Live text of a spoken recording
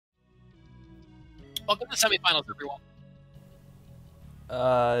Welcome to the semifinals, everyone.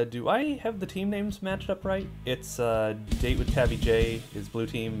 Do I have the team names matched up right? It's Date with Tabby J is blue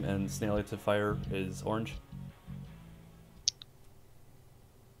team and Snail It's a Fire is orange.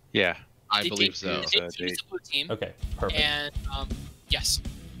 Yeah, I believe so. The Date team is the blue team. Okay, perfect. And yes.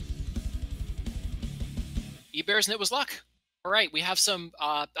 E-Bears and it was luck. All right, we have some.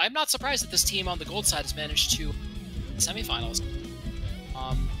 I'm not surprised that this team on the gold side has managed to the semifinals.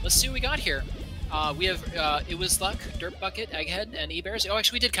 Let's see what we got here. We have It Was Luck, Dirt Bucket, Egghead, and E-Bears. Oh,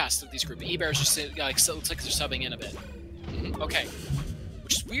 actually, we did cast these group. E-Bears just like so looks like they're subbing in a bit. Okay,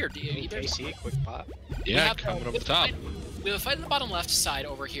 which is weird. KC, quick pop. Yeah, coming up the top. We have a fight on the bottom left side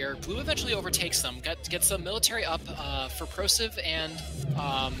over here. Blue eventually overtakes them, gets the military up for Prosive and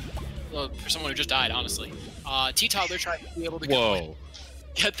well, for someone who just died, honestly. T-Toddler trying to be able to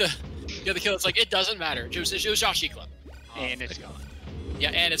get the kill. It's like it doesn't matter. It was Josh Eklund. And it's gone. Yeah,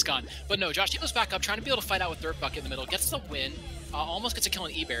 and it's gone. But no, Josh Eklund's back up, trying to be able to fight out with Dirt Bucket in the middle. Gets the win. Almost gets a kill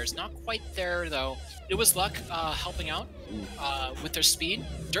on E-Bears. Not quite there, though. It was Luck helping out with their speed.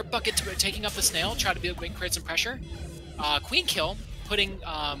 Dirt Bucket taking up the Snail, try to create some pressure. Queen kill, putting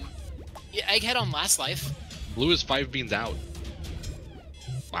Egghead on last life. Blue is 5 beans out.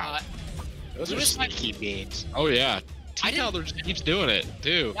 Wow. Those are sneaky beans. Oh yeah. T-Toddler just keeps doing it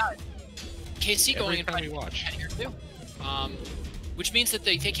too. Yeah. KC going in time we watch. Here too. Which means that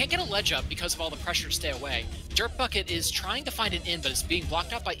they can't get a ledge up because of all the pressure to stay away. Dirt Bucket is trying to find an in, but it's being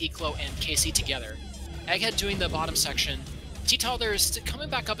blocked out by Eclo and KC together. Egghead doing the bottom section. T-Toddler is coming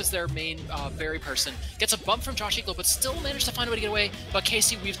back up as their main berry person. Gets a bump from Josh Eclo, but still managed to find a way to get away. But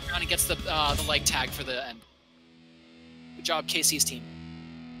KC weaves around and gets the leg tag for the end. Good job, KC's team.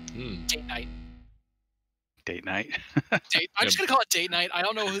 Date night. Date night. I'm just gonna call it date night. I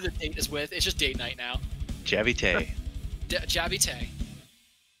don't know who the date is with. It's just date night now. Jabby Tay. Jabby Tay.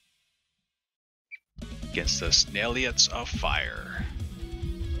 Against the Snailiots of Fire.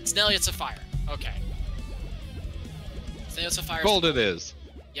 Snailiots of Fire. Okay. Snailiots of Fire. Gold it is.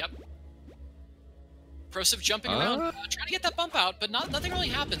 Yep. Prosive jumping around, trying to get that bump out, but nothing really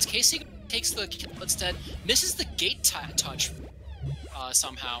happens. KC takes the kill instead, misses the gate touch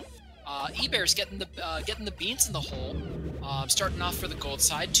somehow. E-Bear's getting the beans in the hole, starting off for the gold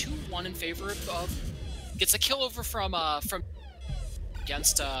side. 2-1 in favor of. Gets a kill over from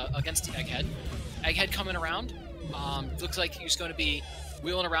against the Egghead. Egghead coming around. Looks like he's going to be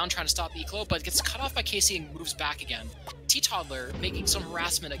wheeling around trying to stop Eclo, but gets cut off by KC and moves back again. T-Toddler making some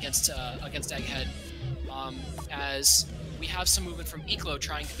harassment against Egghead, as we have some movement from Eclo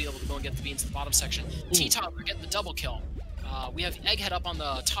trying to be able to go and get the beans in the bottom section. T-Toddler getting the double kill. We have Egghead up on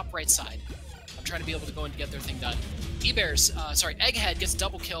the top right side. I'm trying to be able to go and get their thing done. Egghead gets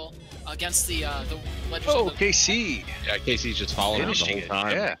double kill against the ledge. Oh, KC! Yeah, KC's just following him the whole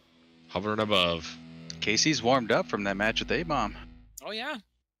time. Yeah. Hovering above. KC's warmed up from that match with A-Bomb. Oh yeah.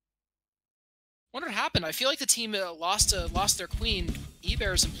 Wonder what happened. I feel like the team lost their queen.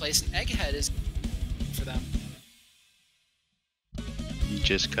 E-Bear's in place, and Egghead is for them. You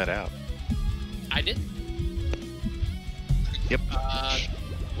just cut out. I did. Yep.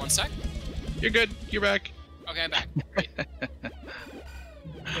 1 sec. You're good. You're back. Okay, I'm back. Great.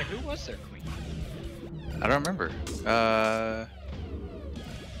 Yeah, who was their queen? I don't remember.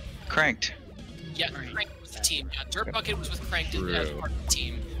 Cranked. Yeah, Cranked was the team. Yeah, Dirt Bucket was with Cranked as part of the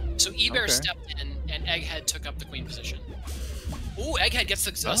team. So E-Bear stepped in, and Egghead took up the queen position. Ooh, Egghead gets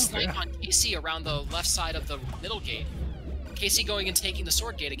the snipe on KC around the left side of the middle gate. KC going and taking the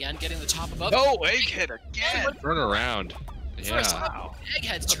sword gate again, getting the top above. Oh, Egghead again! Turn around. Yeah. Wow.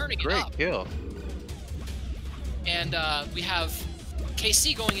 Egghead's turning it up. Great kill. And we have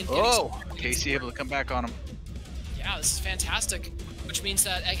KC going and getting KC able to come back on him. Yeah, this is fantastic. Which means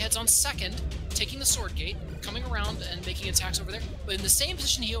that Egghead's on second, taking the sword gate, coming around and making attacks over there. But in the same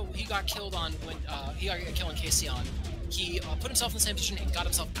position he got killed on when he got a kill on KC on, he put himself in the same position and got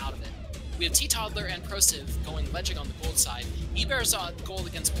himself out of it. We have T-Toddler and Prosive going ledging on the gold side. E-Bear's gold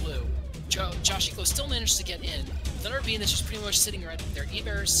against blue. Josh Eclo still managed to get in. Thunder Bean is just pretty much sitting right there.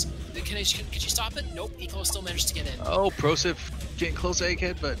 E-Bears, could you stop it? Nope, Eclo still managed to get in. Oh, Prosive getting close to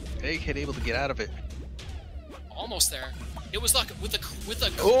Egghead, but Egghead able to get out of it. Almost there. It was Luck with a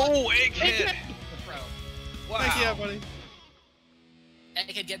Oh, Egghead! Wow. Thank you, buddy.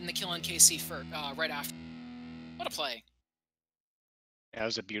 Egghead getting the kill on KC for right after. What a play. That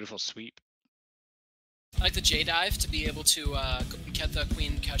was a beautiful sweep. I like the J dive to be able to get the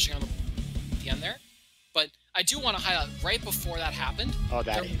queen catching on the end there. But I do want to highlight right before that happened. Oh,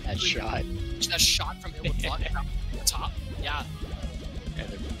 that shot. That shot from It Was Luck at the top. Yeah.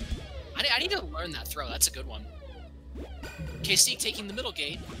 I need to learn that throw. That's a good one. KC taking the middle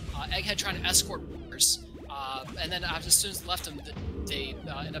gate, Egghead trying to escort Warriors, and then as soon as they left him, they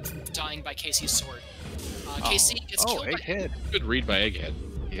end up dying by KC's sword. KC gets killed by Egghead. Good read by Egghead.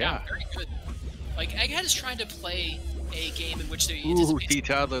 Yeah, very good. Like, Egghead is trying to play a game in which they Ooh,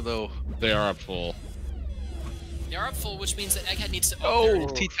 T-Toddler, though. They are up full. They are up full, which means that Egghead needs to... Oh,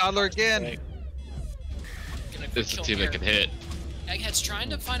 T-Toddler again. This is a team that can hit. Egghead's trying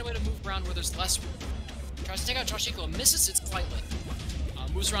to find a way to move around where there's less... Tries to take out Josh Eagle, misses it slightly.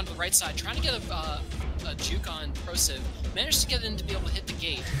 Moves around to the right side, trying to get a juke on Prosiv. Managed to get in to be able to hit the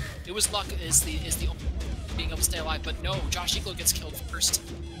gate. It was luck is the only being able to stay alive, but no, Josh Eagle gets killed first.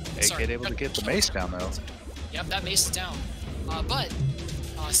 Egghead able to get the mace down, though. Yep, that mace is down. But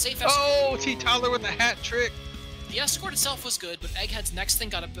safe escort. Oh, T-Toddler with a hat trick. The escort itself was good, but Egghead's next thing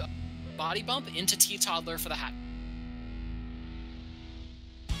got a body bump into T-Toddler for the hat.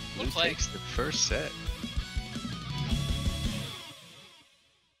 Who takes the first set?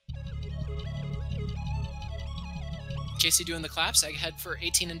 KC doing the claps, Egghead for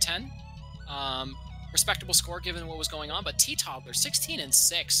 18 and 10. Respectable score given what was going on, but T-Toddler 16 and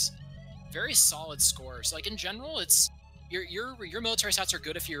 6. Very solid scores. Like in general, it's your military stats are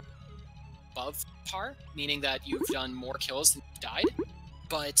good if you're above par, meaning that you've done more kills than you've died.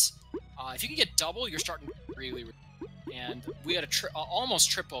 But if you can get double, you're starting really, and we had a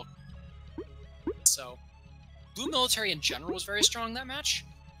almost triple. So blue military in general was very strong in that match,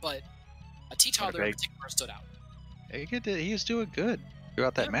 but T-Toddler in particular stood out. Egghead, he was doing good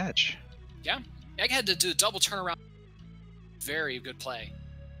throughout that match. Yeah, Egghead to do a double turnaround. Very good play.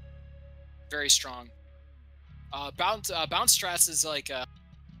 Very strong. Bounce strats is like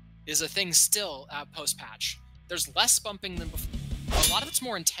is a thing still at post patch. There's less bumping than before. A lot of it's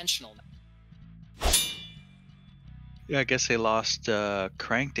more intentional now. Yeah, I guess they lost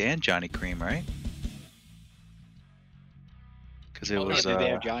Cranked and Johnny Cream, right? Because it was. Did they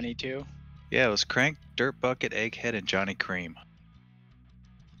have Johnny too? Yeah, it was Crank, Dirt Bucket, Egghead, and Johnny Cream.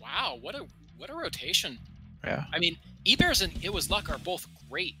 Wow, what a rotation. Yeah. I mean, eBears and It Was Luck are both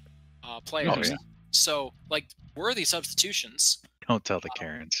great players. Oh, yeah. So, like, worthy substitutions. Don't tell the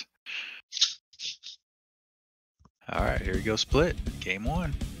Karens. All right, here we go. Split. Game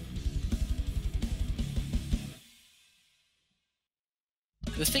 1.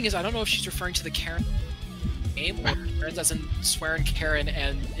 The thing is, I don't know if she's referring to the Karen game or Karen's as in swearing Karen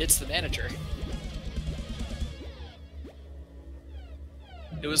and it's the manager.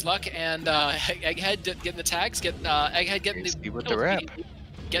 It was Luck and Egghead getting the tags, Egghead getting the rep.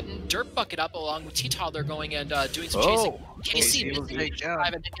 Getting Dirt Bucket up along with T-Toddler going and doing some chasing.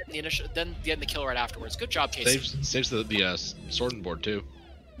 KC then getting the kill right afterwards. Good job, KC. Saves the sword and board too.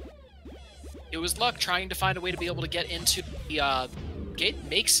 It was Luck trying to find a way to be able to get into the gate,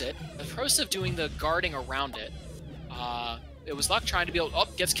 makes it. The Prosiv doing the guarding around it. It was Luck trying to be able. Oh,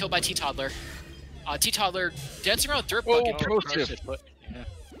 gets killed by T-Toddler. T-Toddler dancing around Dirt Bucket.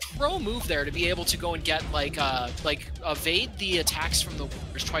 Pro move there to be able to go and get like evade the attacks from the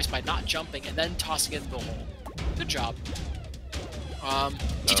Warriors twice by not jumping and then tossing it in the hole. Good job.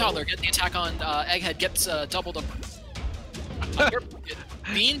 T-Toddler getting the attack on Egghead, gets doubled up.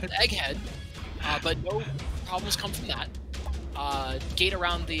 Bean Egghead, but no problems come from that. Gate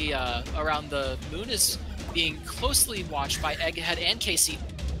around the moon is being closely watched by Egghead and KC.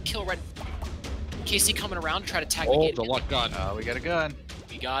 Kill right. KC coming around to try to tag the gate. Oh, the Luck gun. We got a gun.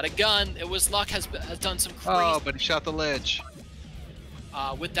 We got a gun. It was Luck has done some crazy. Oh, but he shot the ledge.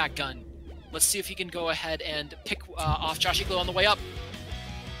 With that gun. Let's see if he can go ahead and pick off Josh Eagle on the way up.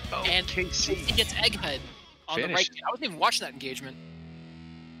 Oh, and KC. He gets Egghead on the right. I wasn't even watching that engagement.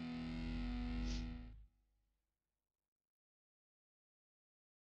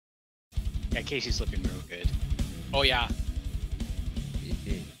 Yeah, Casey's looking real good. Oh yeah.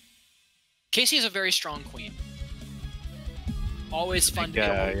 Casey is a very strong queen. Always fun to be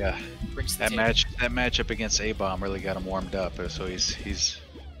able to bring to the table. That matchup against A-Bomb really got him warmed up, so he's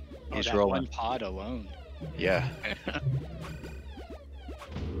rolling. One pod alone. Yeah.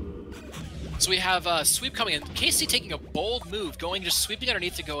 So we have sweep coming in. Casey taking a bold move, just sweeping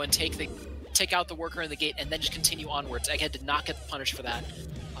underneath to go and take out the worker in the gate, and then just continue onwards. Egghead did not get the punish for that.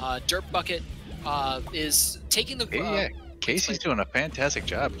 Dirt Bucket is taking the. Casey's doing a fantastic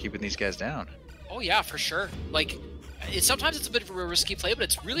job keeping these guys down. Oh yeah, for sure. Like, sometimes it's a bit of a risky play, but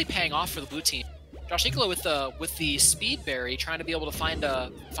it's really paying off for the blue team. Josh Eagle with the speed berry, trying to be able to find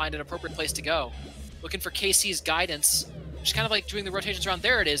an appropriate place to go. Looking for KC's guidance, just kind of like doing the rotations around.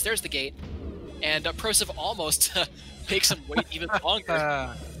 There it is. There's the gate, and Prosiv almost makes him wait even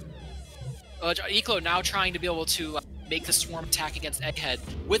longer. Eagle now trying to be able to make the swarm attack against Egghead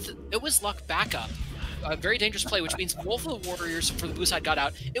with It Was Luck backup. a very dangerous play, which means both of the warriors for the blue side got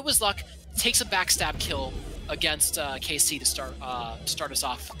out. It was luck. Takes a backstab kill against KC to start us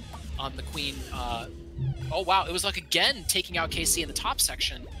off on the queen. Oh wow, it was luck again, taking out KC in the top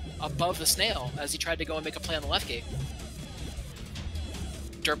section above the snail as he tried to go and make a play on the left gate.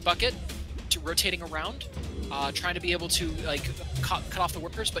 Dirt bucket rotating around, trying to be able to like cut off the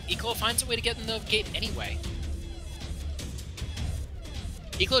workers, but Eclo finds a way to get in the gate anyway.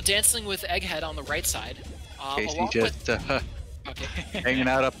 Eclo dancing with Egghead on the right side. Casey just hanging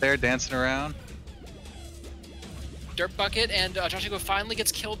out up there, dancing around. Dirt bucket and Josh Eclo finally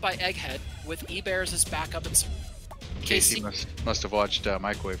gets killed by Egghead with E-Bears as backup. And Casey must have watched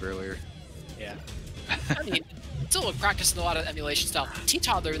MAGWest earlier. Yeah. I mean, still practicing a lot of emulation style.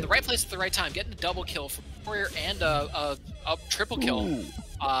 T-Toddler in the right place at the right time, getting a double kill from a warrior and a triple kill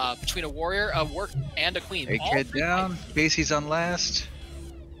between a warrior, a work, and a queen. Egghead down. Casey's on last.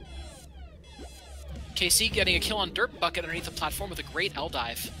 KC getting a kill on Dirt Bucket underneath the platform with a great L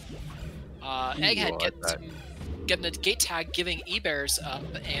dive. Egghead getting a gate tag, giving E-Bears up,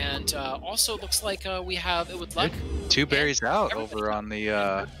 and also looks like we have it with luck. 2 berries out over on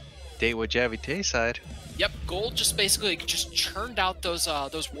the Date with Javite side. Yep, Gold just basically just churned out those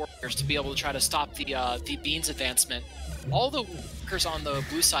warriors to be able to try to stop the Beans advancement. All the workers on the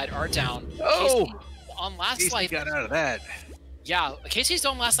blue side are down. Oh! KC on last Casey life. got out of that. Yeah, KC's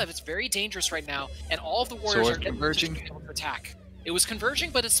on last life. It's very dangerous right now, and all of the warriors are converging to attack. It was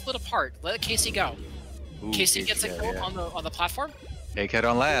converging, but it's split apart. Let Casey go. Ooh, Casey gets a kill on the platform. Egghead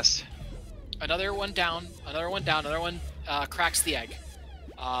on last. Another one down. Another one down. Another one cracks the egg.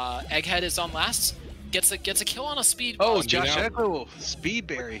 Egghead is on last. Gets a kill on a speed. Oh, Josh Echo, speed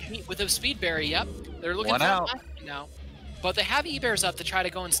berry. With a speed berry. Yep. They're looking One for out now, but they have E-Bears up to try to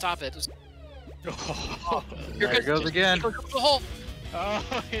go and stop it. There it goes again. The hole.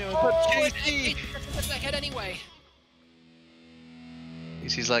 Casey. Egghead anyway.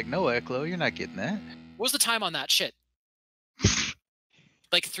 Casey's like, no, Eklo, you're not getting that. What was the time on that? Shit.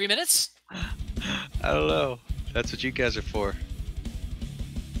 Like 3 minutes? I don't know. That's what you guys are for.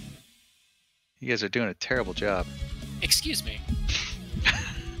 You guys are doing a terrible job. Excuse me.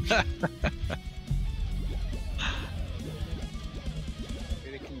 They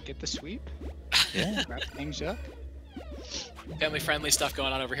can get the sweep. Yeah. Wrap things up. Family-friendly stuff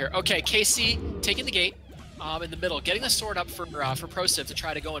going on over here. Okay, KC taking the gate in the middle, getting the sword up for Prosiv to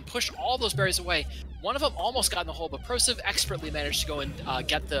try to go and push all those berries away. One of them almost got in the hole, but Prosiv expertly managed to go and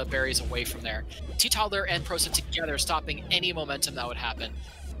get the berries away from there. T-Toddler and Prosiv together stopping any momentum that would happen.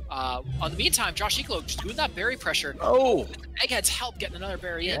 On the meantime, Josh Eclo just doing that berry pressure. Oh! Egghead's help getting another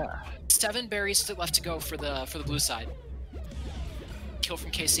berry in. 7 berries left to go for the blue side. Kill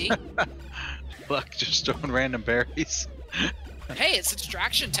from KC. Look, just throwing random berries. Hey, it's a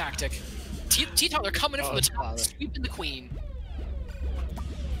distraction tactic. T-Toddler coming in from the top, sweeping the queen.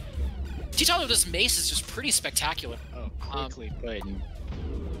 T-Toddler with this mace is just pretty spectacular. Oh, quickly putting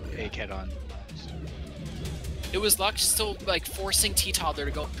Egghead on. It was luck still like forcing T-Toddler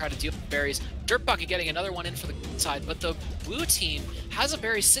to go and try to deal with berries. Dirt Bucket getting another one in for the side, but the blue team has a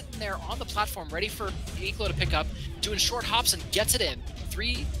berry sitting there on the platform ready for Eclo to pick up, doing short hops and gets it in.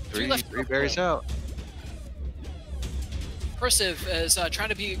 Three left. 3 berries out. Prosiv is trying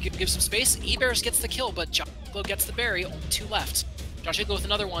to give some space. E-Bears gets the kill, but Josh Eclo gets the berry. Only 2 left. Josh Eclo with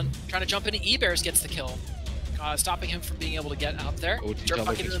another one, trying to jump in. E-Bears gets the kill, stopping him from being able to get out there. Oh, Dirt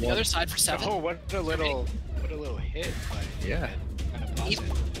Bucket on the other side for 7. Oh, what a little hit! Yeah. Kind of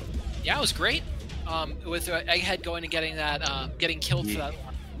positive. Yeah, it was great. With Egghead going and getting that, getting killed for that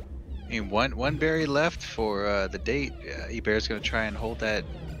one. I mean, one berry left for the date. E-Bear's gonna try and hold that.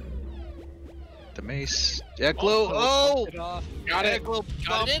 The mace. Eklo. Oh! Got it. Eklo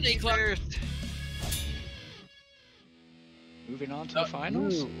Got it in, Eclo. Moving on to the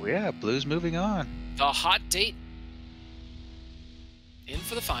finals. Ooh, yeah, Blue's moving on. The hot date in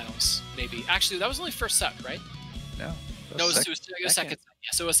for the finals, maybe. Actually, that was only first set, right? No. No, it was second set.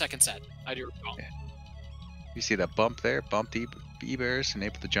 Yes, it was second set. I do recall. Yeah. You see that bump there? Bumped E-Bears and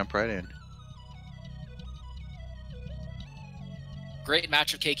able to jump right in. Great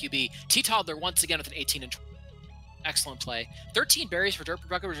match of KQB. T-Toddler once again with an 18 and 20. Excellent play. 13 berries for Dirt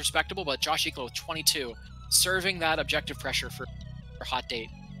Bucket was respectable, but Josh Eclo with 22, serving that objective pressure for hot date.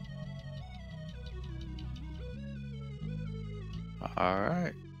 All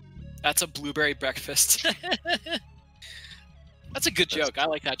right. That's a blueberry breakfast. That's a good joke. I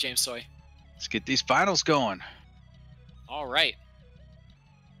like that, James Soy. Let's get these finals going. All right.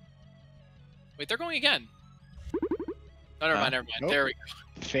 Wait, they're going again. No, never mind. Nope. There we go.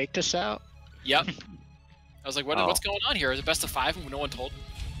 Faked us out. Yep. I was like, what's going on here? Is it best of 5 and no one told?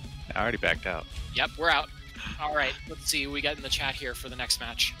 I already backed out. Yep, we're out. All right, let's see what we got in the chat here for the next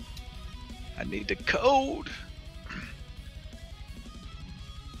match. I need the code.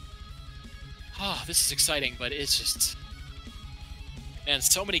 Oh, this is exciting, but it's just... Man,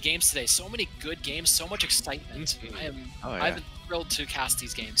 so many games today, so many good games, so much excitement. I've been thrilled to cast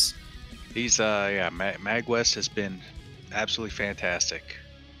these games. These, MAGWest has been absolutely fantastic.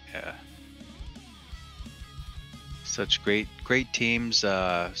 Yeah. Such great teams,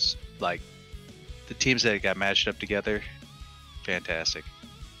 like the teams that got matched up together, fantastic.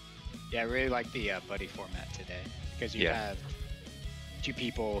 Yeah, I really like the buddy format today because you have two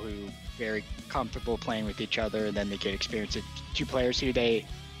people who very comfortable playing with each other, and then they get experience with two players who they,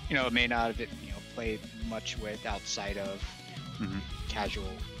 may not have, played much with outside of casual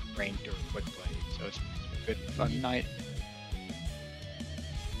ranked or quick play. So it's a good fun night.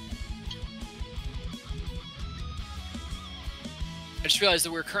 I just realized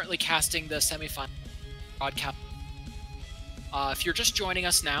that we're currently casting the semifinal broadcast. If you're just joining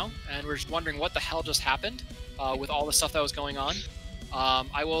us now and we're just wondering what the hell just happened with all the stuff that was going on,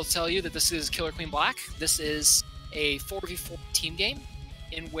 I will tell you that this is Killer Queen Black. This is a 4v4 team game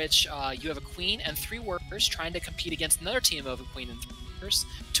in which you have a queen and 3 workers trying to compete against another team of a queen and 3 workers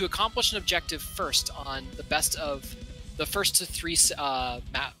to accomplish an objective first on the best of the first to 3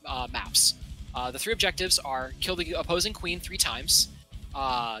 maps. The 3 objectives are kill the opposing queen 3 times,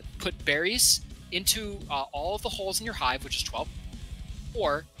 put berries into all of the holes in your hive, which is 12,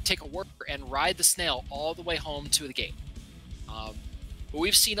 or take a worker and ride the snail all the way home to the gate. What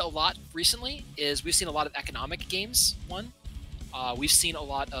we've seen a lot recently is we've seen a lot of economic games won. We've seen a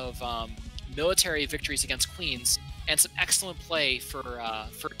lot of military victories against queens, and some excellent play for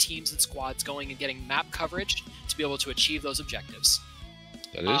teams and squads going and getting map coverage to be able to achieve those objectives.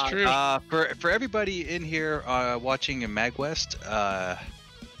 That is true. For everybody in here watching in MAGWest,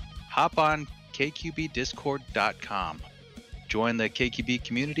 hop on kqbdiscord.com. Join the KQB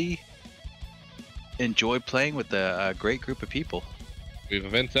community. Enjoy playing with a great group of people. We have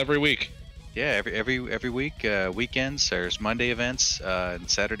events every week. Yeah, every week. Weekends, there's Monday events, and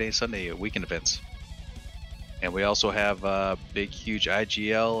Saturday and Sunday weekend events. And we also have a big, huge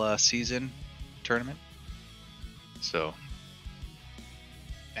IGL season tournament. So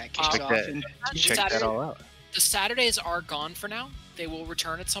that kicks off and check that all out. The Saturdays are gone for now. They will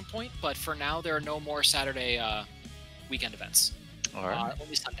return at some point, but for now there are no more Saturday weekend events. All right.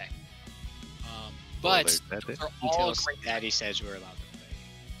 Only Sunday. But they're all great. Daddy says we're allowed to play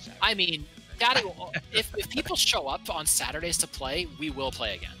Saturday. I mean, Daddy, if people show up on Saturdays to play, we will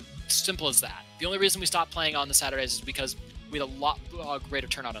play again. Simple as that. The only reason we stopped playing on the Saturdays is because we had a lot greater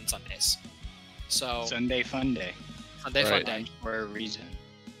turnout on Sundays. So Sunday fun day. Sunday fun day for a reason.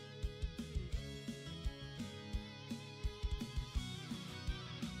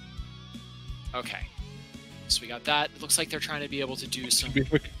 Okay, so we got that. It looks like they're trying to be able to do some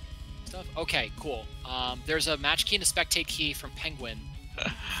stuff. Okay, cool. There's a match key and a spectate key from Penguin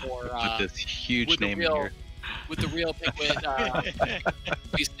for with this huge name here. With the real Penguin.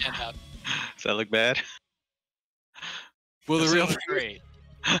 Please stand up. Does that look bad? Well, the real great.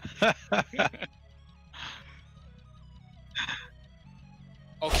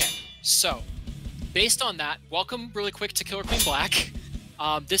 Okay, so based on that, welcome really quick to Killer Queen Black.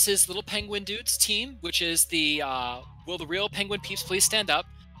 This is Little Penguin Dude's team, which is the Will the Real Penguin Peeps Please Stand Up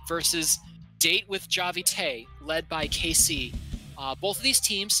versus Date with Javite, led by KC. Both of these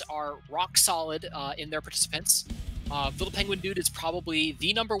teams are rock solid in their participants. Little Penguin Dude is probably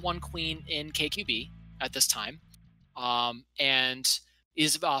the #1 queen in KQB at this time, and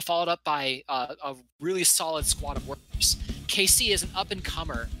is followed up by a really solid squad of workers. KC is an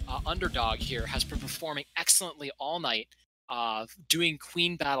up-and-comer underdog here, has been performing excellently all night, doing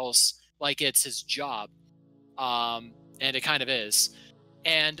queen battles like it's his job, and it kind of is.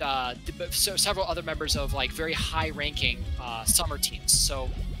 And several other members of like very high-ranking summer teams. So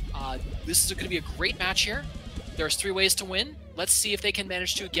this is going to be a great match here. There's 3 ways to win. Let's see if they can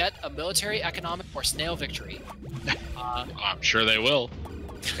manage to get a military, economic, or snail victory. I'm sure they will.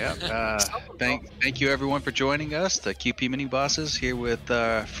 Yeah. Thank you everyone for joining us. The QP mini bosses here with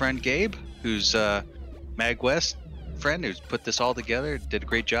friend Gabe, who's MAGWest friend, who's put this all together. Did a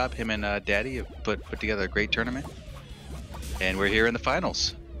great job. Him and Daddy have put together a great tournament. And we're here in the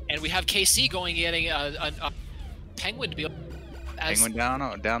finals. And we have KC going getting a penguin to be penguin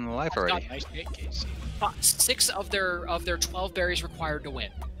down the life already. Nice hit, KC. 6 of their 12 berries required to win.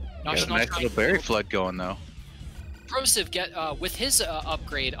 Got a nice little berry flood going though. Prosive with his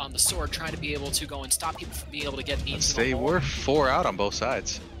upgrade on the sword, trying to be able to go and stop people from being able to get into the hole. We're 4 out on both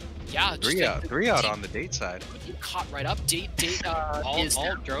sides. Yeah, three out on the Date side. Caught right up. Date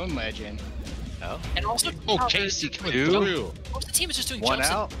all drone legend. Oh. And also, Casey coming through. Most of the team is just doing one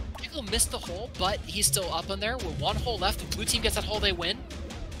jumps. out. Pickle missed the hole, but he's still up in there with one hole left. The blue team gets that hole, they win.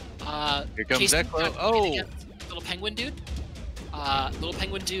 Here comes Echo. Oh, little penguin dude. Little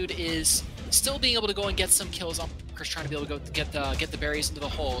penguin dude is still being able to go and get some kills on Chris, trying to be able to go get the berries into the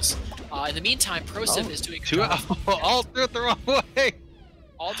holes. In the meantime, ProSiv is doing all through it the wrong way.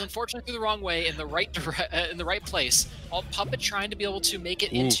 Alt unfortunately through the wrong way in the right place. Alt Puppet trying to be able to make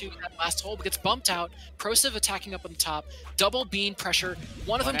it into that last hole, but gets bumped out. ProSiv attacking up on the top. Double bean pressure.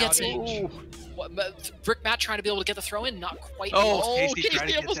 One of them gets in. Brick Matt trying to be able to get the throw in, not quite. Oh, Casey trying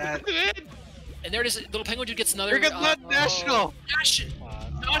to get that. And there it is. Little Penguin Dude gets another. Here comes National.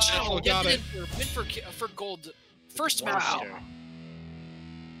 National got it. Win for gold. First match.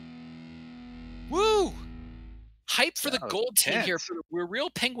 Woo! Hype for the gold team here. We're real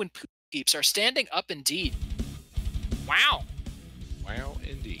penguin peeps are standing up indeed. Wow. Wow,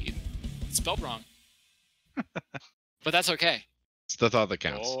 indeed. Spelled wrong. But that's okay. It's the thought that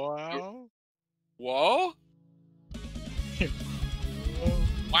counts. Wow. Whoa.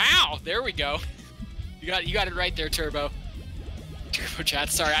 Wow, there we go. You got it right there, Turbo. Turbo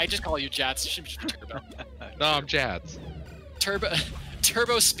Jats. Sorry, I just call you Jats. Should be Turbo. No, I'm Jats.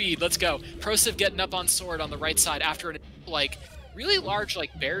 Turbo speed. Let's go. ProSiv getting up on sword on the right side after a really large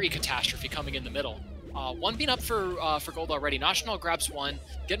berry catastrophe coming in the middle. One being up for gold already. National grabs one,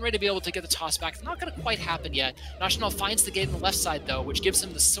 getting ready to be able to get the toss back. It's not going to quite happen yet. National finds the gate on the left side though, which gives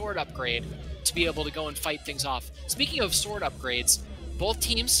him the sword upgrade to be able to go and fight things off. Speaking of sword upgrades, both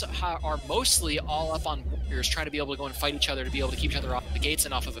teams are mostly all up on warriors trying to be able to go and fight each other to be able to keep each other off the gates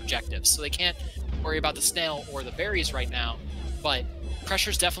and off of objectives. So they can't worry about the snail or the berries right now, but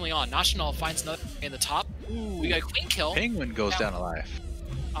pressure's definitely on. National finds another in the top. Ooh, we got a queen kill. Penguin goes down alive.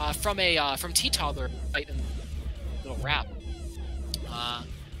 From T-Toddler fight in little wrap.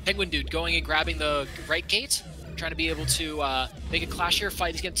 Penguin Dude going and grabbing the right gate, trying to be able to make a clash here,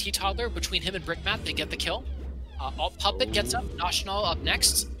 fight against T-Toddler. Between him and Brickmat, they get the kill. Alt Puppet gets up, National up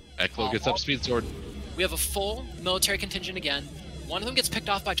next. Eklo gets up speed sword. We have a full military contingent again. One of them gets picked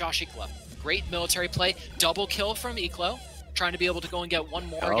off by Josh Eklo. Great military play. Double kill from Eklo. Trying to be able to go and get one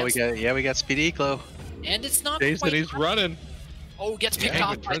more. Oh, we got Speedy Eklo. And it's not Jason, quite he's running. Oh, gets picked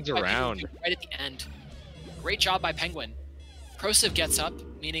off turns around right at the end. Great job by Penguin. ProSiv gets up,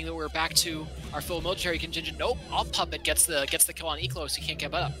 meaning that we're back to our full military contingent. Nope, Alt Puppet gets the kill on Eklo, so he can't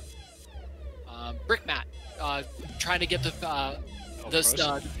get up. Brickmat trying to get but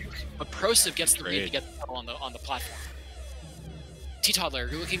ProSiv gets the lead to get the kill on the platform. T-Toddler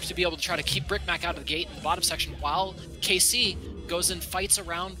looking to be able to try to keep Brickmat out of the gate in the bottom section, while KC goes and fights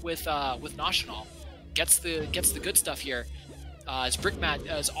around with National. Gets the good stuff here. As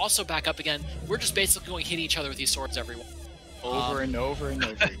Brickmat is also back up again. We're just basically going hitting each other with these swords everywhere. Over and over and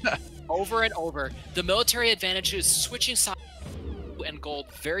over. Over and over. The military advantage is switching sides and gold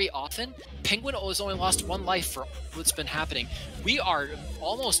very often. Penguin has only lost one life for what's been happening. We are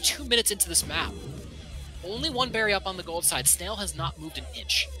almost 2 minutes into this map. Only one berry up on the gold side. Snail has not moved an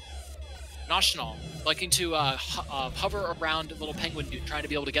inch. National liking to hover around little Penguin Dude, trying to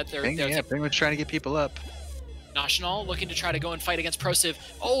be able to get there. Penguin's trying to get people up. National looking to try to go and fight against ProSiv.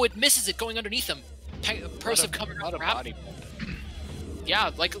 Oh, it misses it going underneath him. ProSiv covering up wrap.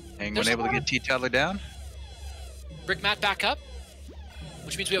 Yeah, Penguin able to get T-Toddler down. Brickmat back up,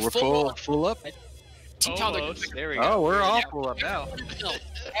 which means we have full up. T-Toddler. There we go. Oh, we're all full up now.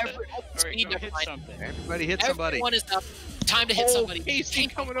 Everybody hit somebody. Everyone is up. Time to hit somebody. Casey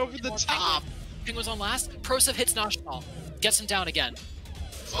coming over the top. Penguin's on last. ProSiv hits National. Gets him down again.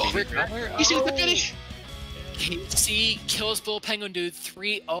 He's hit the finish. KC kills Bull Penguin Dude.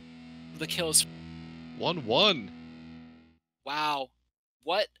 3-0 the kills. 1-1. Wow.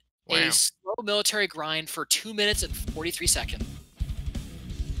 What a slow military grind for 2 minutes and 43 seconds.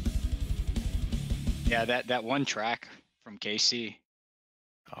 Yeah, that one track from KC.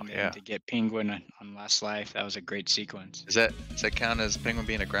 Oh yeah. To get Penguin on last life, that was a great sequence. Does that count as Penguin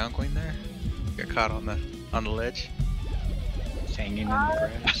being a ground queen there? Got caught on the ledge. Just hanging in the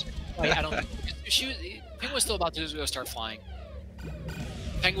grass. I don't. Penguin was still about to go start flying.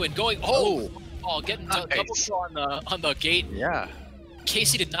 Penguin going. Getting nice. double kill on the gate. Yeah.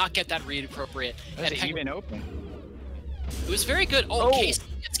 Casey did not get that read appropriate. That's even open. It was very good. Oh, Casey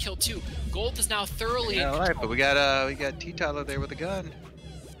gets killed too. Gold is now thoroughly. Yeah, right, but we got T-Toddler there with a gun.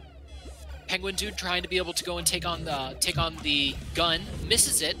 Penguin Dude trying to be able to go and take on the gun,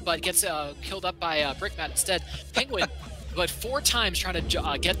 misses it, but gets killed up by Brickmat instead. Penguin, but 4 times trying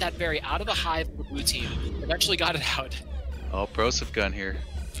to get that berry out of the hive of the blue team. Eventually got it out. Oh, ProSiv gun here.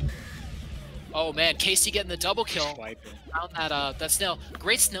 Oh man, Casey getting the double kill. Found that snail.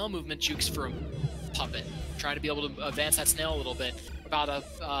 Great snail movement jukes from Puppet. Trying to be able to advance that snail a little bit. About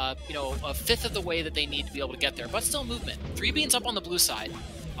a fifth of the way that they need to be able to get there, but still movement. 3 beans up on the blue side.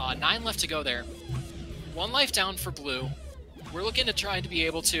 9 left to go there. 1 life down for blue. We're looking to try to be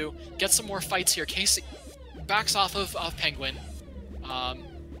able to get some more fights here. Casey backs off of Penguin.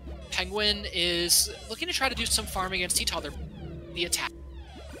 Penguin is looking to try to do some farming against T-Toddler, the attack,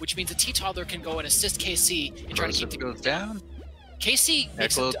 which means a T-Toddler can go and assist KC and try to keep the goes down. KC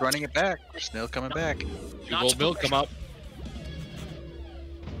Echo's running it back. Snail coming back. Gold milk come up.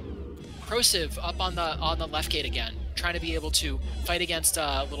 Prosiv up on the left gate again, trying to be able to fight against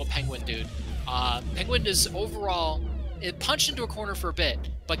little Penguin dude. Penguin is overall punched into a corner for a bit,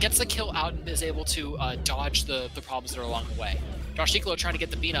 but gets the kill out and is able to dodge the problems that are along the way. Josh Eclo trying to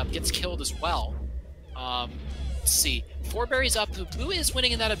get the bean up, gets killed as well. Let's see, 4 berries up. Blue is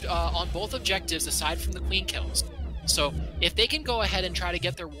winning in that on both objectives aside from the queen kills. So if they can go ahead and try to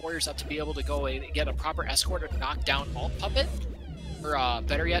get their warriors up to be able to go and get a proper escort or knock down Alt Puppet, or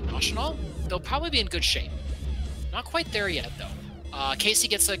better yet, National, they'll probably be in good shape. Not quite there yet, though. Casey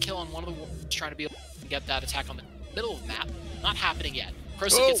gets a kill on one of the warriors, trying to be able to get that attack on the middle of the map. Not happening yet.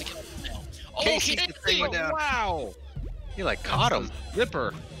 Prosiv gets a kill on the snail. Oh, Casey! Wow! He like caught him.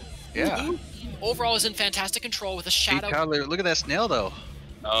 Ripper. Yeah. Blue overall is in fantastic control with a shadow. Look at that snail, though.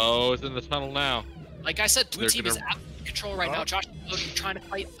 Oh, it's in the tunnel now. Like I said, blue team is out of control right now. Josh trying to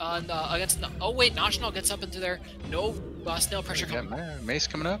fight against. Oh wait, National gets up into there. No snail pressure coming. Mace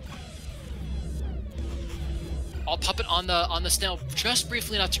coming up. All Puppet on the snail just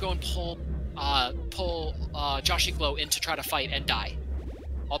briefly enough to go and pull Josh Eclo in to try to fight and die.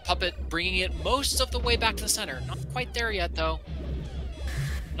 All Puppet bringing it most of the way back to the center. Not quite there yet though.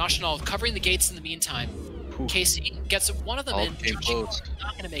 National covering the gates in the meantime. Ooh. Casey gets one of them in. Josh Eclo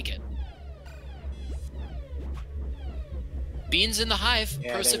not gonna make it. Beans in the hive.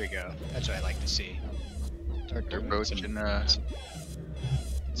 Yeah, there we go. That's what I like to see. They're approaching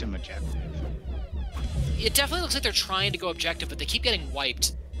some objective. It definitely looks like they're trying to go objective, but they keep getting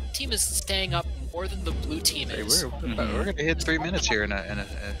wiped. The team is staying up more than the blue team is. We're going to hit 3 minutes here in a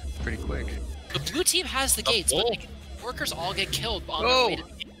pretty quick. The blue team has the gates, but the workers all get killed on their way to the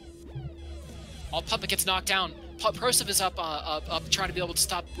gate. All Puppet gets knocked down. Prosiv is up trying to be able to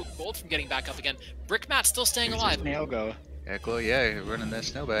stop Gold from getting back up again. Brickmat still staying alive. Snail go. Echo, yeah, running that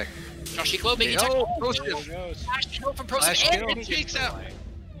snail back. Josh Eclo making flash kill from Prosiv. And it takes out.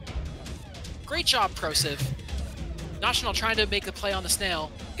 Great job, Prosiv. National trying to make the play on the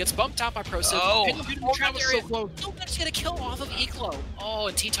snail. Gets bumped out by Prosiv. That was so close. Still managed to get a kill off of Eclo. Oh,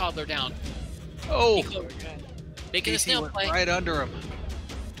 and T-Toddler down. Oh! Eclo making the snail play. Right under him.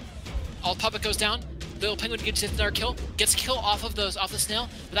 All Puppet goes down. Little Penguin gets another kill. Gets a kill off of the snail.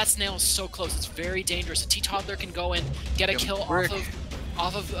 But that snail is so close. It's very dangerous. A T-Toddler can go in, get a kill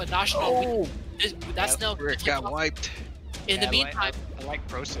off of National. Oh! That snail got wiped. In the meantime, I like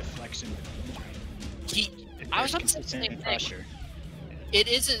Prosiv flexing. I was about to say the same thing.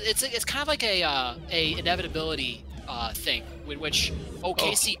 It's kind of like a inevitability thing, in which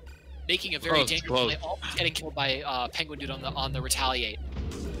Casey making a very dangerous play, all getting killed by Penguin Dude on the retaliate.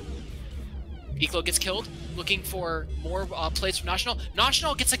 Eclo gets killed, looking for more plays from National.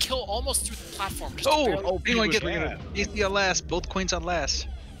 National gets a kill almost through the platform. Penguin gets on last. Both queens on last.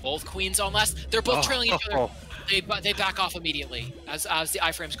 Both queens on last. They're both trailing each other. They back off immediately as the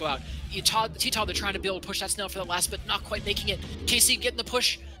iframes go out. T-Toddler trying to be able to push that snail for the last, but not quite making it. Casey getting the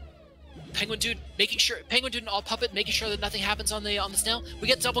push. Penguin Dude and All Puppet making sure that nothing happens on the snail. We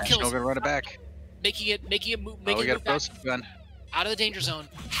get double kills. Gonna run it back. Making it move. We got a Prosiv gun. Out of the danger zone.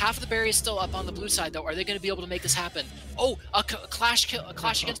 Half of the berry is still up on the blue side, though. Are they going to be able to make this happen? Oh, a clash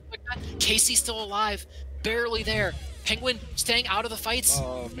against Casey still alive, barely there. Penguin staying out of the fights.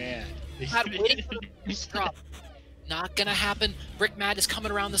 Oh man. Waiting for the drop. Not gonna happen. Brickmat is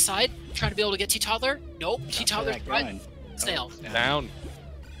coming around the side, trying to be able to get T-Toddler. Nope. T-Toddler right. Snail. Down.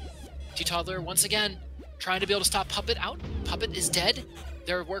 T-Toddler once again trying to be able to stop Puppet out. Puppet is dead.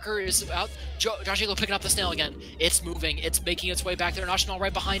 Their worker is out. Josh Eclo picking up the snail again. It's moving. It's making its way back there. National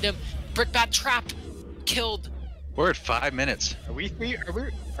right behind him. Brickbat trapped. Killed. We're at 5 minutes. Are we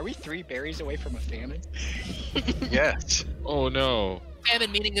 3 berries away from a famine? Yes. Oh no.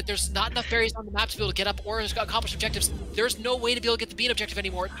 Famine meaning that there's not enough berries on the map to be able to get up or accomplish objectives. There's no way to be able to get the bean objective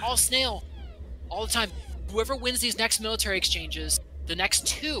anymore. It's all snail. All the time. Whoever wins these next military exchanges, the next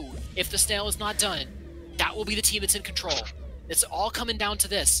 2, if the snail is not done, that will be the team that's in control. It's all coming down to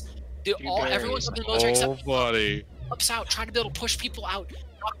this. Everyone's up in the military except buddy. ups out, trying to be able to push people out.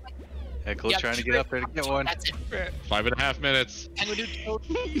 Ecklo trying to get up there to get one. That's it. 5.5 minutes. Penguin Dude killed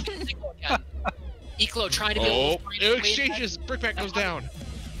again. Eclo trying to be Oh, able to it exchanges. Brickbat goes down.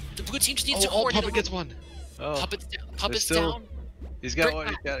 The blue team just needs to Puppet coordinate. gets one. Oh, Puppet's down. he's got one.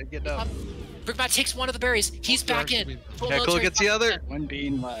 He's got to get up. Brickbat takes one of the berries. He's back in. Ecklo gets the other. One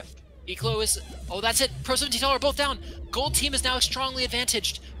bean left. Eclo is. Oh, that's it. Pro 17 are both down. Gold team is now strongly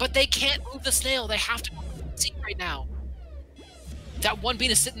advantaged, but they can't move the snail. They have to see right now. That one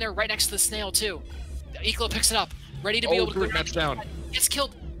bean is sitting there right next to the snail too. Eclo picks it up, ready to be able to. Brickbat's down. Gets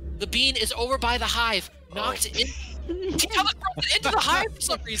killed. The bean is over by the hive. Knocked in. He throws it into the hive for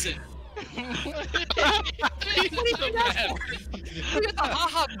some reason. Look at the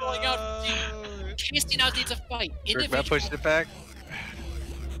haha going out. Casey now needs a fight. Brickbat pushed it back.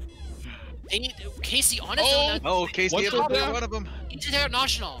 They need Casey on his own. Oh, Casey able to get one of them.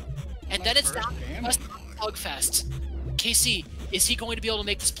 International. And then it's down to MAGFest. Casey, is he going to be able to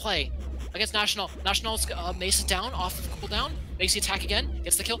make this play against National? National's mace is down, off of cooldown. Makes the attack again,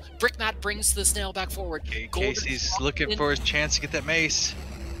 gets the kill. Brickmat brings the snail back forward. Casey's looking for his chance to get that mace.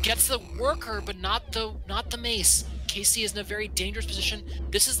 Gets the worker, but not the mace. Casey is in a very dangerous position.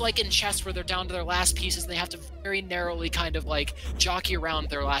 This is like in chess where they're down to their last pieces and they have to very narrowly kind of like jockey around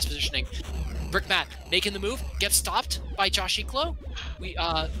their last positioning. Brickmat making the move, gets stopped by Josh Eclo.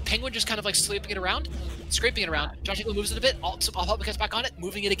 Penguin just kind of like scraping it around. Josh Eclo moves it a bit. All gets back on it,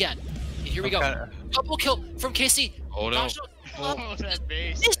 moving it again. And here we go. Double kill from Casey. Oh no. That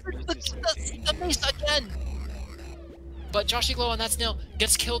mace. The mace again. But Josh Eclo on that snail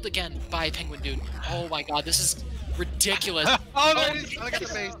gets killed again by Penguin Dude. Oh my god, this is ridiculous. There it is. I got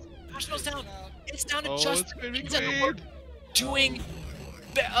the mace. National's down. It's down to Oh, just it's gonna be Penguin doing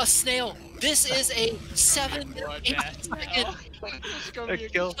a snail. This is a 7 8 second.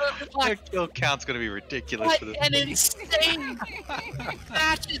 That kill count's gonna be ridiculous What for this. an insane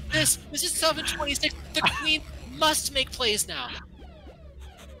match is this? This is 7:26. The Queen must make plays now.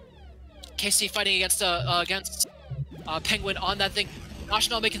 Casey fighting against Penguin on that thing.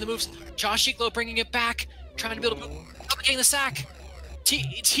 National making the moves. Josh Eclo bringing it back, trying to be able to move, getting the sack.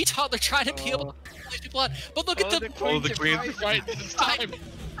 T-Toddler trying to be able to push people out. But look at the Queen's Right, it's time.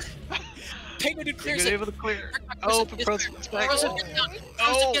 Penguin Dude clears You're it. able to clear. Oh, Prosim gets back. Prosim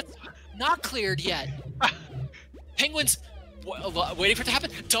gets not cleared yet. Penguins waiting for it to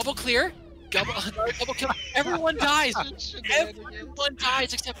happen. Double clear. Double kill. Everyone dies. Everyone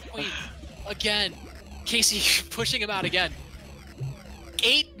dies except Queen. Again. Casey pushing him out again.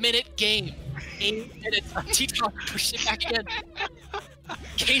 8-minute game. 8 minutes. T-Top pushing it back again.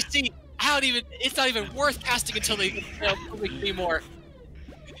 Casey, it's not even worth casting until they anymore.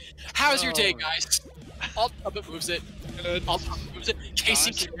 How's your day, guys? Alt Puppet moves it. Alt Puppet moves it.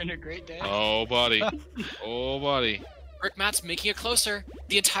 Casey, you're in a great day. Oh, buddy. Oh, buddy. Brickmat's making it closer.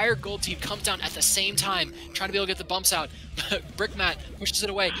 The entire gold team comes down at the same time, trying to be able to get the bumps out. Brickmat pushes it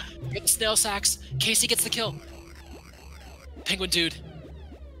away. Get the snail sacks. Casey gets the kill. Penguin Dude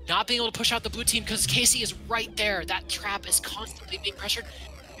not being able to push out the blue team because Casey is right there. That trap is constantly being pressured.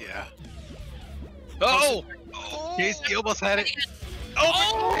 Yeah. Oh! Casey almost had it.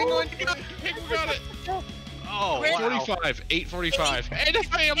 Oh! Penguin got it. Oh, wow. 45, 8:45, and a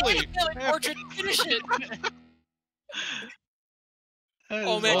family. Portrait, finish it.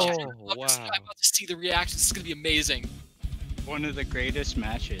 Oh man, I'm about to see the reaction. This is gonna be amazing. One of the greatest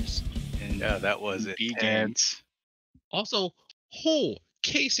matches. Yeah, that was it. Begins. Also,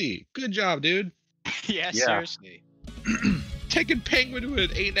 Casey, good job, dude. Yeah, seriously. Taking Penguin to an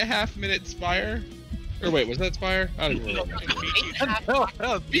 8.5 minute Spire. Or wait, was that Spire? I don't even remember.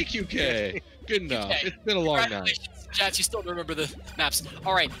 BQK. Good enough. It's been a long night. Jats, you still remember the maps.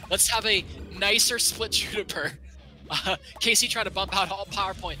 All right, let's have a nicer split shooter. Casey trying to bump out all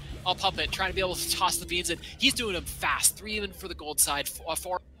PowerPoint, all Puppet, trying to be able to toss the beans in. He's doing them fast. 3 even for the gold side, 4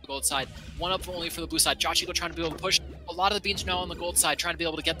 for the gold side, 1 up only for the blue side. Josh Eclo trying to be able to push. A lot of the beans now on the gold side, trying to be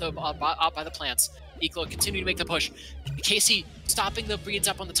able to get them out by the plants. Eclo continue to make the push. Casey stopping the beans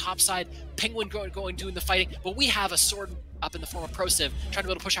up on the top side. Penguin going doing the fighting. But we have a sword up in the form of Prosiv, trying to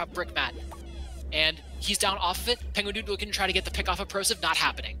be able to push out Brickmat. And he's down off of it. Penguin Dude looking to try to get the pick off of Prosiv, not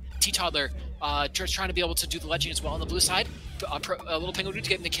happening. T-Toddler just trying to be able to do the ledging as well on the blue side. Little Penguin Dude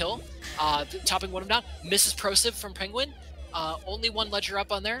getting the kill. Topping one of them down. Misses Prosiv from Penguin. Only 1 ledger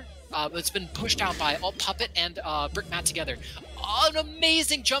up on there. It's been pushed out by Alt Puppet and Brickmat together. An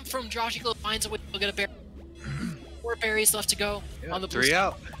amazing jump from Josh Eclo. Finds a way to get a berry. 4 berries left to go on the blue 3 side.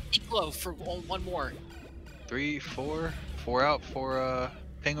 out. Eclo for 1 more. 3, 4 out for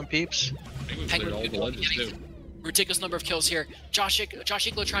Penguin Peeps. Penguin Dude getting ridiculous number of kills here. Josh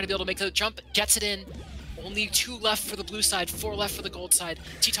Eclo trying to be able to make the jump, gets it in. Only 2 left for the blue side, 4 left for the gold side.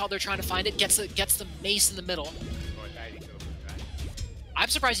 T-Tal, they're trying to find it. Gets the mace in the middle. I'm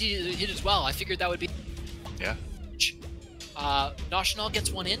surprised he hit as well. I figured that would be. Yeah. National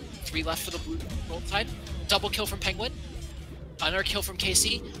gets 1 in. 3 left for the blue gold side. Double kill from Penguin. Another kill from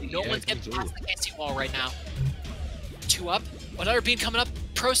KC. No one's getting past the KC wall right now. 2 up. Another beam coming up.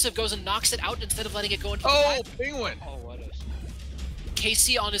 Prosiv goes and knocks it out instead of letting it go into the Penguin! Oh, what a...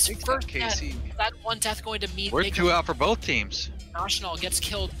 KC on his first death. KC. That 1 death going to meet. We're 2 out for both teams. National gets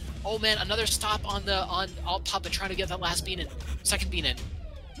killed. Oh man, another stop on Alt Puppet trying to get that last bean in. Second bean in.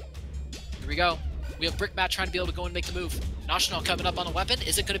 Here we go. We have Brick Matt trying to be able to go and make the move. National coming up on a weapon.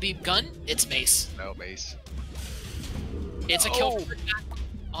 Is it going to be gun? It's mace. No, mace. It's a kill for Brick Matt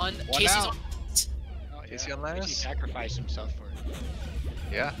on Casey's out. on. Oh, Casey on Casey last? sacrificed himself for it.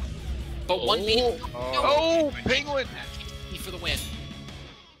 Yeah. But 1 bean. Oh, Penguin! For the win.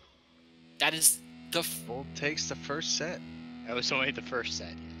 That is the. Gold takes the first set. That was only the first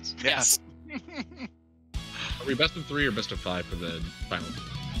set, yes. Yes. Are we best of 3 or best of 5 for the final?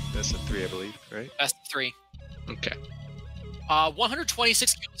 That's a 3, I believe, right? Best of 3. Okay.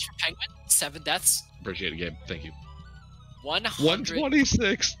 126 kills from Penguin. 7 deaths. Appreciate it, Gabe. Thank you.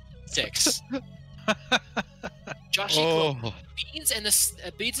 126. 126. Josh Equal, beans and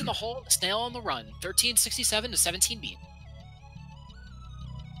the beans in the hole, snail on the run. 1367 to 17 bean.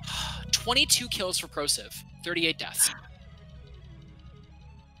 22 kills for Prosiv. 38 deaths.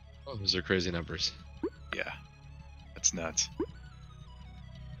 Oh, those are crazy numbers. Yeah. That's nuts.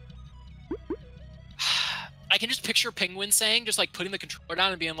 I can just picture Penguin saying, just like putting the controller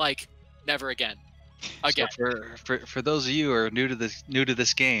down and being like, "Never again." Again. So for those of you who are new to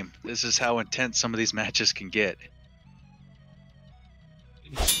this game, this is how intense some of these matches can get.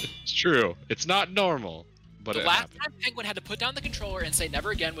 It's true. It's not normal, but The it last happens. time Penguin had to put down the controller and say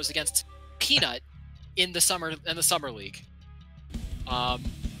 "never again" was against Peanut in the summer league.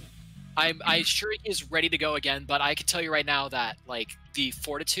 I'm sure he is ready to go again, but I can tell you right now that like the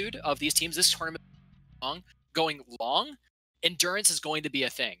fortitude of these teams, this tournament going long, endurance is going to be a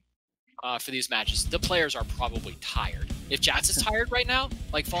thing for these matches. The players are probably tired. If Jats is tired right now,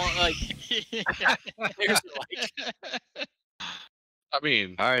 like falling, like players are like. I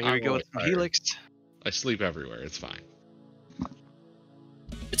mean, All right, here we I'm go always with some tired. Helix. I sleep everywhere. It's fine.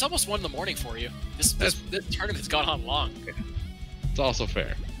 It's almost 1 in the morning for you. This tournament's gone on long. It's also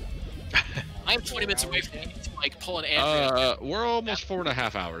fair. I am 20 minutes away from you to like pull an Andrea. We're almost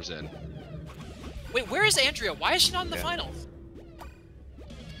 4.5 hours in. Wait, where is Andrea? Why is she not in the finals?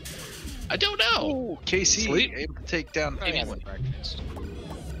 I don't know. Oh, KC Sleep? able to take down Probably Penguin. having breakfast.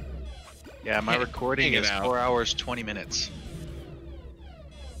 Yeah, my recording hanging is out. 4 hours 20 minutes.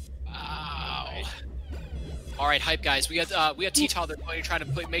 Wow. All right, hype guys. We got T-Tal. They're going to try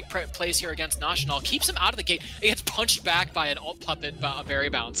to make plays here against National. Keeps him out of the gate. He gets punched back by an alt puppet berry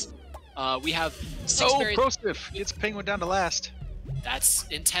bounce. We have 6 berries. Prosiv gets Penguin down to last. That's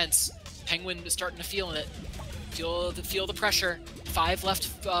intense. Penguin is starting to feel it. Feel the pressure. 5 left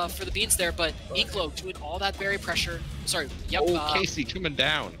for the beans there, but Eclo doing all that berry pressure. Sorry. Yep. Oh, Casey coming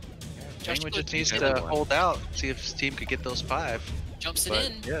down. Penguin just needs to to hold out, see if his team could get those 5. Jumps it But,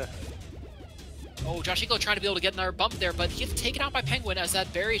 in. yeah. Oh, Josh Eagle trying to be able to get another bump there, but he gets taken out by Penguin as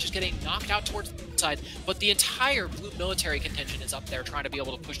that berry is just getting knocked out towards the side. But the entire blue military contingent is up there trying to be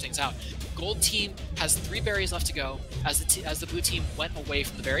able to push things out. Gold team has 3 berries left to go as the blue team went away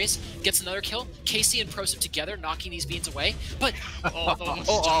from the berries. Gets another kill. Casey and Prosiv together knocking these beans away. But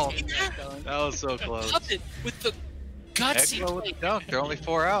That was so close. Puppet with the gutsy Echo with play. the dunk. They're only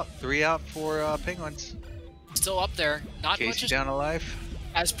 4 out. 3 out for Penguins. Still up there. Not much Casey is down alive.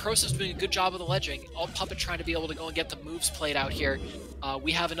 as Prosiv's doing a good job of the ledging. Alt Puppet trying to be able to go and get the moves played out here.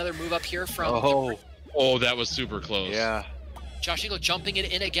 We have another move up here from Oh, that was super close. Yeah. Josh Eagle jumping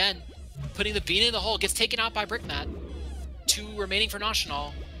it in again, putting the bean in the hole, gets taken out by Brickmat. 2 remaining for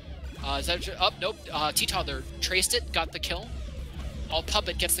National. Is that up? Nope. T-Toddler traced it, got the kill. Alt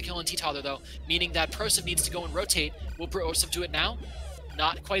Puppet gets the kill on T-Toddler though, meaning that Prosiv needs to go and rotate. Will Prosiv do it now?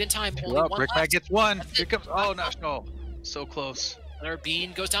 Not quite in time. Only 1 Brickmat left. gets 1. Here comes. Oh, National. So close. Another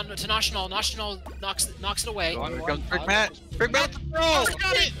bean goes down to National. National knocks it away. Here comes Brickmat. Brickmat the throw.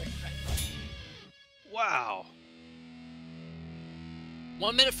 Got it! Wow.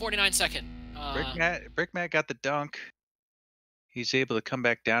 1 minute 49 second. Brickmat got the dunk. He's able to come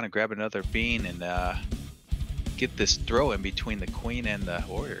back down and grab another bean and get this throw in between the queen and the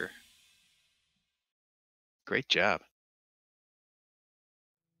hoarder. Great job.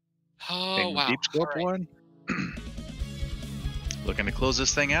 Oh Penguin wow! Deep scope All right. 1. Looking to close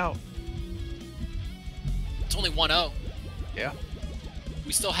this thing out. It's only 1-0. Yeah.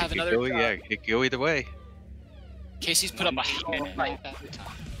 We still have It could another. go, yeah, it could go either way. Casey's put up a hell of a fight.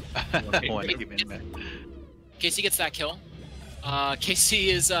 One human man. Casey gets that kill. Casey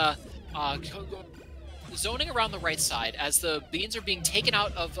is zoning around the right side as the beans are being taken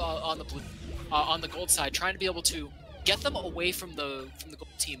out of on the gold side, trying to be able to get them away from the gold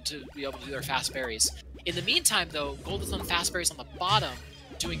team to be able to do their fast berries. In the meantime, though, gold is on fast berries on the bottom,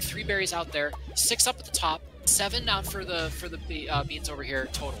 doing 3 berries out there, 6 up at the top, 7 out for the beans over here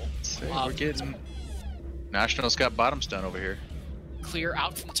total. So we're getting Nationals got bottoms done over here. Clear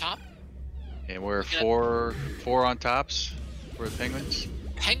out from the top. And we're four on tops for the Penguins.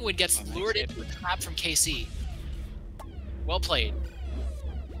 Penguin gets lured into a trap from KC. Well played.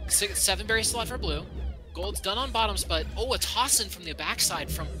 7 berries still out for blue. Gold's done on bottoms, but a toss-in from the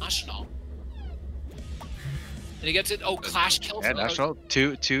backside from National. And he gets it. Clash kill. Yeah, National.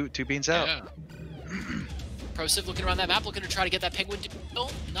 Two beans out. Yeah. ProSiv looking around that map, looking to try to get that Penguin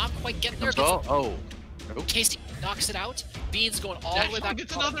kill. Not quite getting there. Oh. Nope. Casey knocks it out. Beans going all the way back.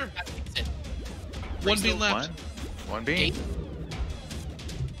 Gets another. One bean left. One bean.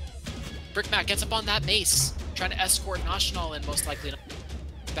 Brickmat gets up on that mace, trying to escort National and most likely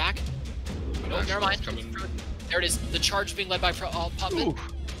back. No, never mind. There it is. The charge being led by Puppet.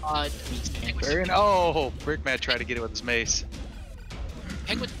 Brickmat tried to get it with his mace.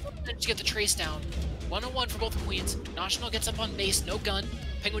 Penguin managed to get the trace down. 1-on-1 for both queens. National gets up on mace, no gun.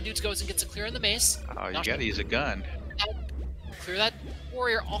 Penguin Dudes goes and gets a clear in the mace. Oh, you gotta use a gun. Clear that.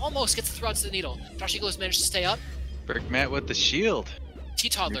 Warrior almost gets the throw out to the needle. Josh Eagles managed to stay up. Brickmat with the shield.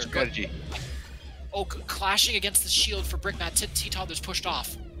 T-Toddler. Strategy. Clashing against the shield for Brickmat. T-Toddler's pushed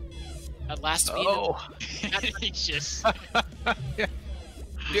off. At last speed. He's just Brickmat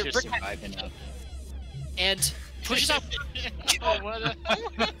surviving up. and pushes out.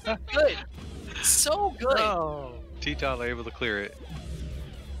 Good. So good. Oh. T-Toddler able to clear it.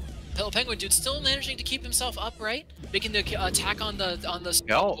 Penguin Dude still managing to keep himself upright, making the attack on the.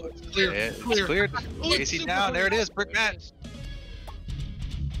 Oh, it's cleared. Casey down. There it is. Brickmat.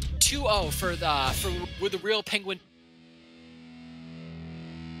 2-0 for the real Penguin.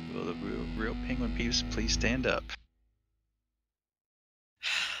 Will the real Penguin peeps please stand up?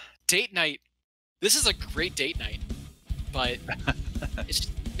 Date night. This is a great date night, but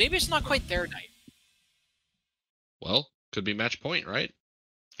maybe it's not quite their night. Well, could be match point, right?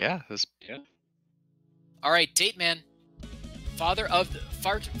 Yeah. All right, date man, fighter of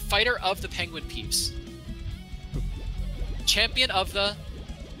the Penguin peeps, champion of the.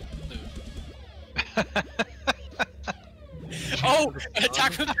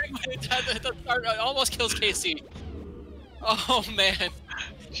 Attack from the Penguin at the start almost kills KC. Oh man,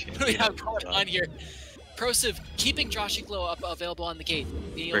 what do we have going on here? ProSiv keeping Josh Iglo up available on the gate,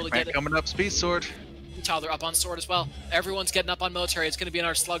 being able to get it. Coming up, speed sword. Tyler up on sword as well. Everyone's getting up on military. It's going to be in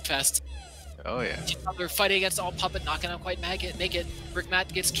our slugfest. Oh yeah. T-Toddler fighting against all Puppet, not going to quite make it.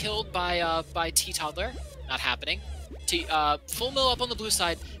 Brickmat gets killed by T-Toddler. Not happening. Full mill up on the blue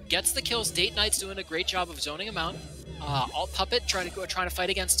side, gets the kills. Date Knight's doing a great job of zoning him out. Alt Puppet trying to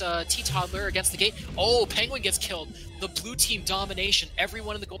fight against T-Toddler against the gate. Oh, Penguin gets killed. The blue team domination.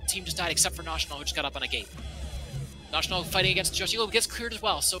 Everyone in the gold team just died except for National, who just got up on a gate. National fighting against Joshilo gets cleared as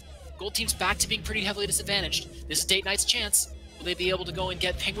well. So gold team's back to being pretty heavily disadvantaged. This is Date Knight's chance. Will they be able to go and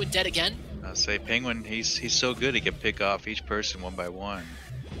get Penguin dead again? I'll say Penguin, he's so good he can pick off each person one by one.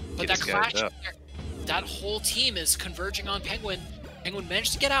 But that clash there, that whole team is converging on Penguin. Penguin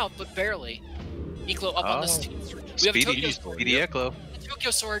managed to get out, but barely. Eclo up on this. We have Speedy Eclo.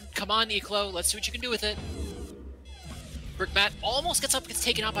 Tokyo Sword. Come on, Eclo. Let's see what you can do with it. Brickmat almost gets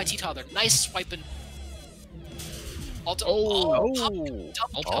taken out by T-Toddler. Nice swiping.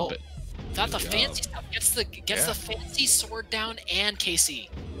 Puppet. That the fancy stuff gets the fancy sword down and KC.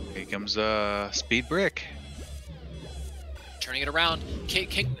 Here comes Speed Brick. Turning it around.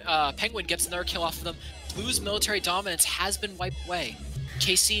 Penguin gets another kill off of them. Blue's military dominance has been wiped away.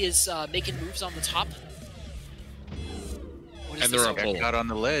 KC is making moves on the top. And they're out on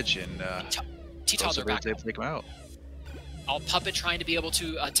the ledge, and T-Toddler back. They take him out. All Puppet trying to be able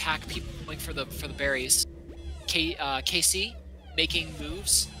to attack people going for the berries. KC making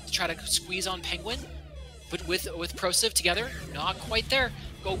moves to try to squeeze on Penguin, but with ProSiv together, not quite there.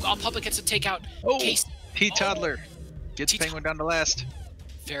 All Puppet gets a takeout. T-Toddler gets Penguin down to last.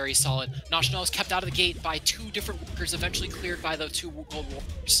 Very solid. National is kept out of the gate by 2 different workers, eventually cleared by the 2 gold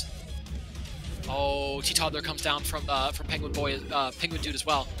warriors. Oh, T-Toddler comes down from Penguin Dude as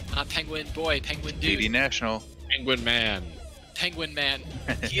well. Not Penguin Boy, Penguin Dude. DD National. Penguin Man. Penguin Man.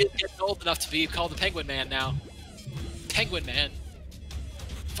 He is getting old enough to be called the Penguin Man now. Penguin Man.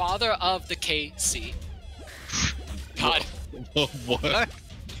 Father of the KC. God. What?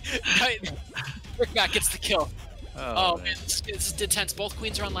 Brickmat gets the kill. Oh, man. It's intense. Both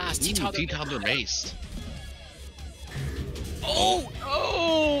queens are on last. T-Toddler Mace. Oh!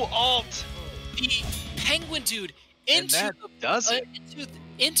 Oh, alt. The penguin dude And that does it.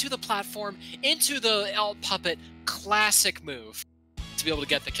 into the platform, into the alt puppet. Classic move to be able to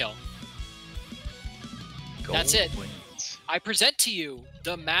get the kill. That's it. Wins. I present to you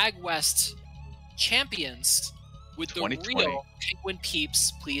the MAGWest champions with the 2020. real penguin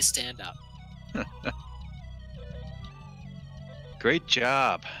peeps. Please stand up. Great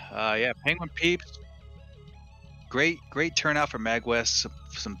job. Yeah, Penguin Peeps. Great turnout for MAGWest.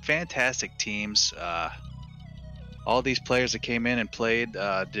 Some fantastic teams. All these players that came in and played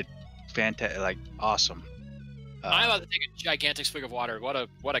did fantastic, like awesome. I'm about to take a gigantic swig of water.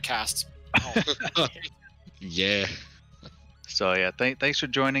 What a cast. Oh. Yeah. So yeah, thanks for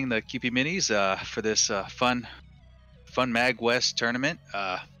joining the QP Minis for this fun MAGWest tournament.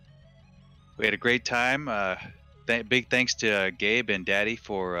 We had a great time. Big thanks to Gabe and Daddy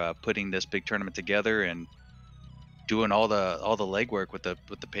for putting this big tournament together and doing all the legwork with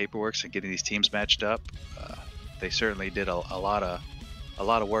the paperwork and getting these teams matched up. They certainly did a lot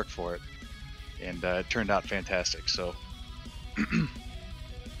of work for it, and it turned out fantastic. So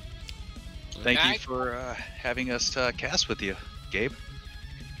thank you for having us cast with you, Gabe.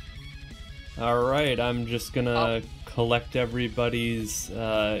 All right, I'm just gonna collect everybody's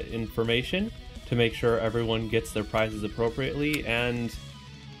information to make sure everyone gets their prizes appropriately. And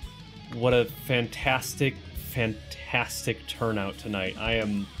what a fantastic turnout tonight.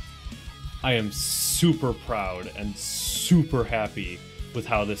 I am super proud and super happy with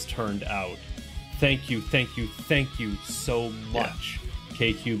how this turned out. Thank you so much,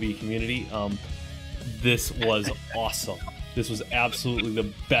 KQB community. This was awesome. This was absolutely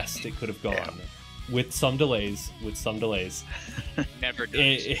the best it could have gone. Yeah. With some delays. Never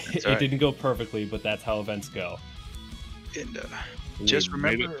does. It didn't go perfectly, but that's how events go. And just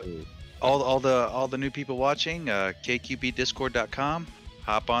remember, all the new people watching, kqbdiscord.com.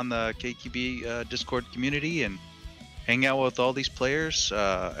 Hop on the KQB Discord community and hang out with all these players.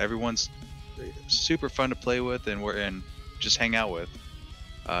 Everyone's super fun to play with, and just hang out with.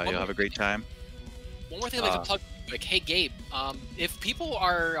 You'll have a great time. One more thing I'd like to plug. Like, hey Gabe, if people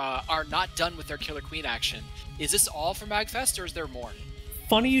are not done with their Killer Queen action, is this all for MAGFest or is there more?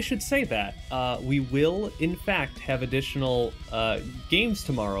 Funny you should say that. We will, in fact, have additional games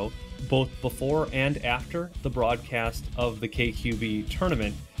tomorrow, both before and after the broadcast of the KQB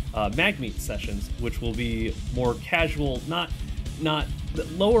tournament MagMeet sessions, which will be more casual, not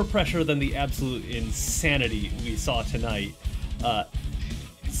lower pressure than the absolute insanity we saw tonight.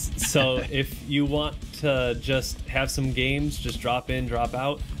 So if you want to just have some games, just drop in, drop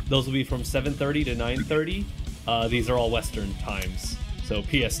out. Those will be from 7:30 to 9:30. These are all Western times, so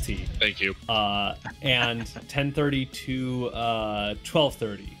PST. Thank you. And 10:30 to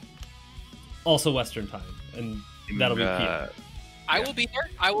 12:30, also Western time, and that'll be PM. I will be there.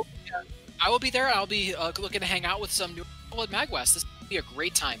 I will be there. I'll be looking to hang out with some new people at MAGWest. This will be a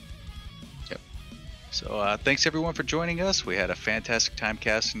great time. So thanks everyone for joining us. We had a fantastic time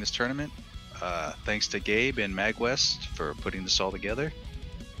casting this tournament. Thanks to Gabe and MAGWest for putting this all together.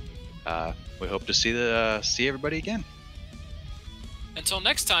 We hope to see everybody again. Until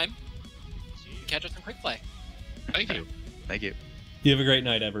next time, catch us in Quick Play. Thank you. Thank you. You have a great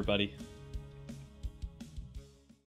night, everybody.